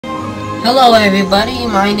Hello everybody,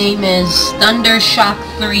 my name is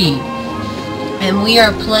Thundershock3 and we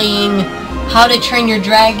are playing How to Train Your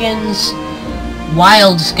Dragon's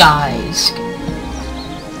Wild Skies.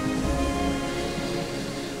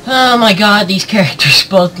 Oh my god, these characters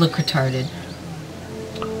both look retarded.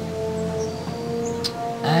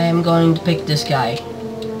 I am going to pick this guy.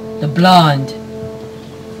 The blonde.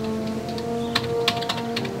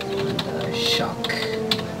 Shock.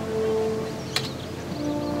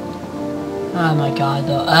 Oh my god,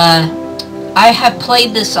 though. I have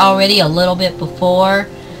played this already a little bit before.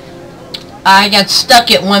 I got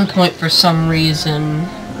stuck at one point for some reason.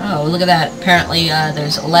 Oh, look at that. Apparently,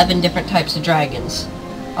 there's 11 different types of dragons.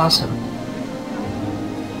 Awesome.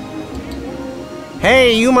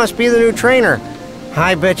 Hey, you must be the new trainer.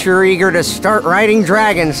 I bet you're eager to start riding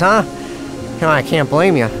dragons, huh? I can't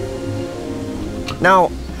blame you.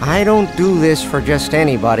 Now, I don't do this for just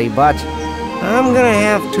anybody, but I'm gonna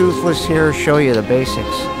have Toothless here show you the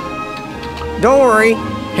basics. Don't worry,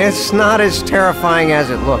 it's not as terrifying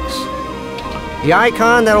as it looks. The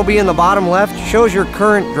icon that'll be in the bottom left shows your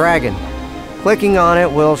current dragon. Clicking on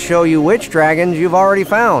it will show you which dragons you've already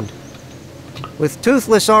found. With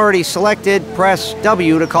Toothless already selected, press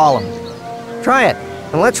W to call him. Try it,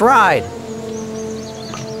 and let's ride!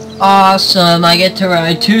 Awesome, I get to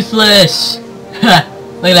ride Toothless! Look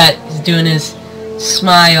at that, he's doing his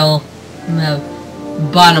smile in the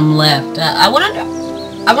bottom left. I wonder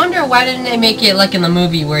why didn't they make it like in the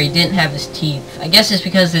movie where he didn't have his teeth. I guess it's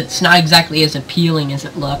because it's not exactly as appealing as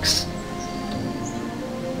it looks.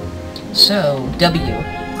 So, W.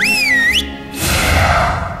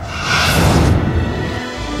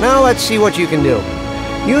 Now let's see what you can do.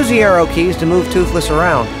 Use the arrow keys to move Toothless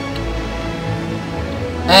around.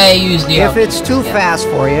 I use the arrow keys. If it's too fast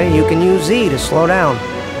for you, you can use Z to slow down.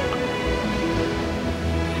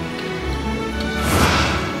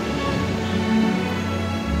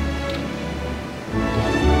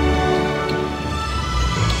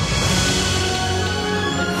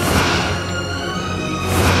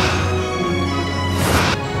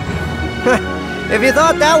 If you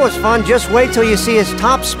thought that was fun, just wait till you see his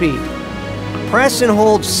top speed. Press and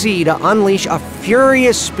hold C to unleash a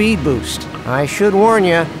furious speed boost. I should warn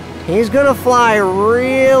you, he's gonna fly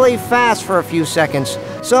really fast for a few seconds,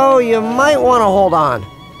 so you might want to hold on.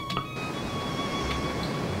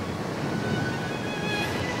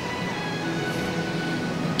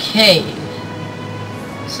 Okay.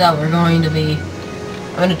 So we're going to be...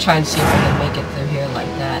 I'm going to try and see if I can make it through here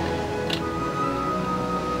like that.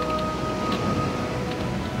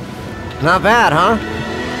 Not bad, huh?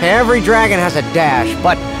 Every dragon has a dash,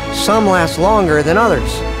 but some last longer than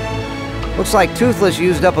others. Looks like Toothless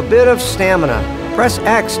used up a bit of stamina. Press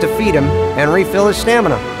X to feed him and refill his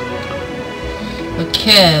stamina.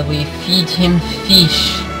 Okay, we feed him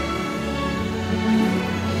fish.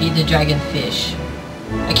 Feed the dragon fish.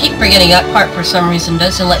 I keep forgetting that part for some reason.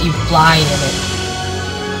 Doesn't let you fly in it.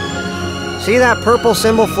 See that purple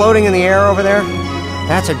symbol floating in the air over there?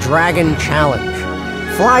 That's a dragon challenge.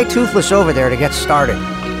 Fly Toothless over there to get started.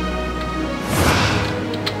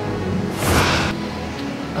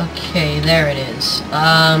 Okay, there it is.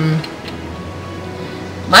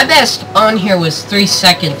 My best on here was 3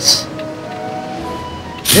 seconds.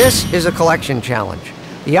 This is a collection challenge.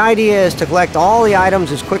 The idea is to collect all the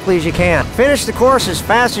items as quickly as you can. Finish the course as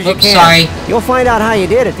fast as you can. Sorry. You'll find out how you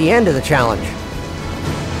did at the end of the challenge.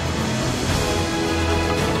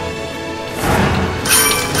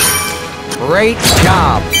 Great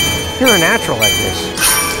job. You're a natural at this.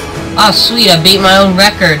 Oh, sweet, I beat my own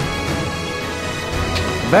record.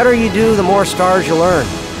 The better you do, the more stars you'll earn.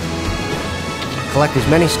 Collect as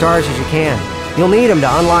many stars as you can. You'll need them to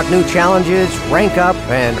unlock new challenges, rank up,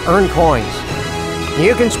 and earn coins.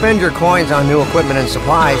 You can spend your coins on new equipment and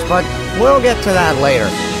supplies, but we'll get to that later.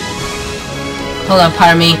 Hold on,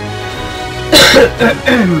 pardon me.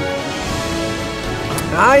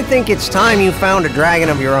 I think it's time you found a dragon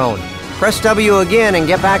of your own. Press W again and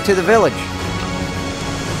get back to the village.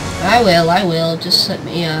 I will. Just let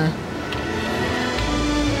me,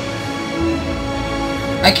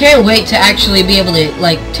 I can't wait to actually be able to,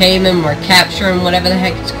 like, tame him or capture him, whatever the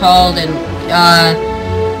heck it's called, and,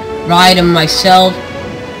 ride him myself.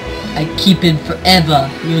 I keep him forever.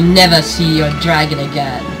 You'll never see your dragon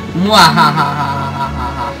again.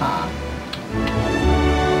 Mwahahahahahaha.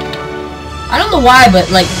 I don't know why, but,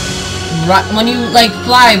 like, when you, like,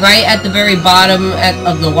 fly right at the very bottom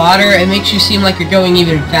of the water, it makes you seem like you're going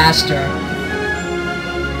even faster.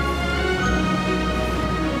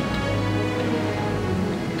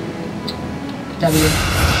 W.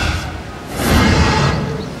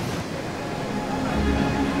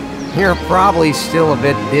 You're probably still a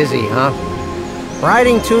bit dizzy, huh?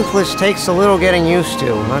 Riding Toothless takes a little getting used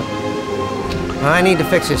to. I need to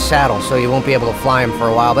fix his saddle so you won't be able to fly him for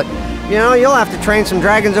a while, but, you know, you'll have to train some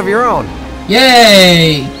dragons of your own.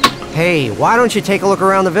 Yay! Hey, why don't you take a look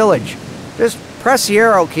around the village? Just press the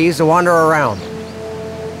arrow keys to wander around.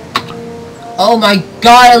 Oh my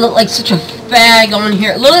god, I look like such a fag on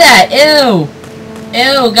here. Look at that! Ew!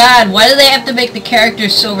 Ew, god, why do they have to make the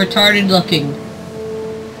characters so retarded looking?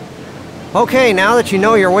 Okay, now that you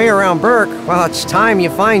know your way around Burke, well, it's time you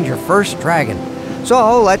find your first dragon.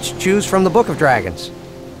 So, let's choose from the Book of Dragons.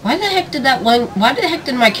 Why the heck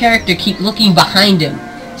did my character keep looking behind him?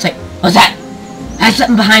 It's like, what's that? That's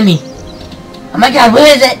something behind me. Oh my god, what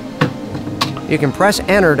is it? You can press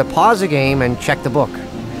enter to pause the game and check the book.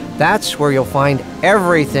 That's where you'll find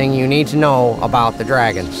everything you need to know about the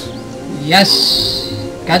dragons. Yes,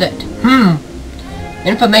 got it.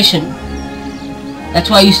 Information. That's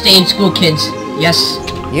why you stay in school, kids. Yes.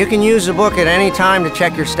 You can use the book at any time to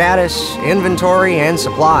check your status, inventory, and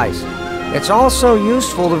supplies. It's also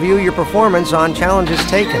useful to view your performance on challenges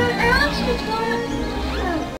taken.